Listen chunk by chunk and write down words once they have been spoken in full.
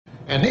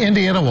An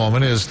Indiana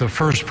woman is the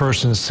first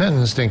person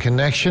sentenced in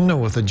connection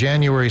with the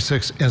January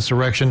 6th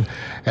insurrection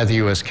at the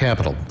U.S.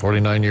 Capitol.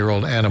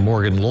 49-year-old Anna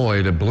Morgan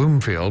Lloyd of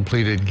Bloomfield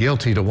pleaded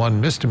guilty to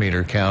one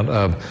misdemeanor count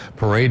of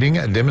parading,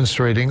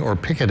 demonstrating, or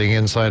picketing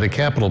inside a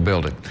Capitol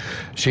building.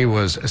 She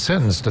was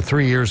sentenced to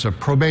 3 years of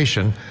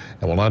probation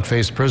and will not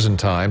face prison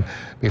time.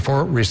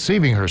 Before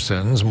receiving her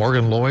sentence,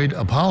 Morgan Lloyd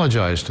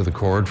apologized to the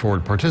court for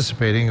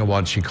participating in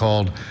what she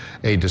called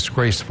a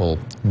disgraceful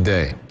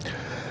day.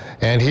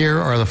 And here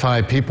are the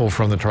 5 people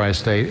from the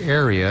tri-state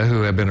area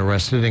who have been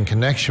arrested in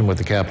connection with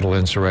the Capitol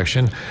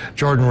insurrection.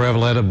 Jordan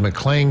Revelette of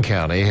McLean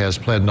County has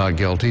pled not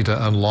guilty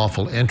to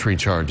unlawful entry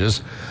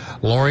charges.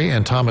 Lori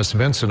and Thomas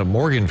Vincent of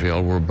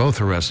Morganfield were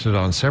both arrested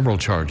on several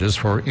charges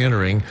for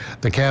entering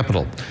the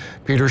Capitol.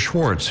 Peter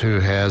Schwartz, who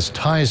has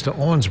ties to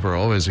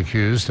Owensboro, is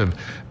accused of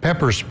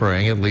pepper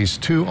spraying at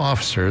least 2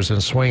 officers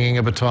and swinging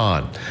a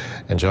baton.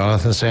 And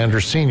Jonathan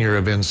Sanders Sr.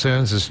 of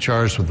Vincennes is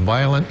charged with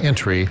violent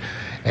entry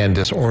and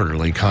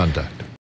disorderly conduct.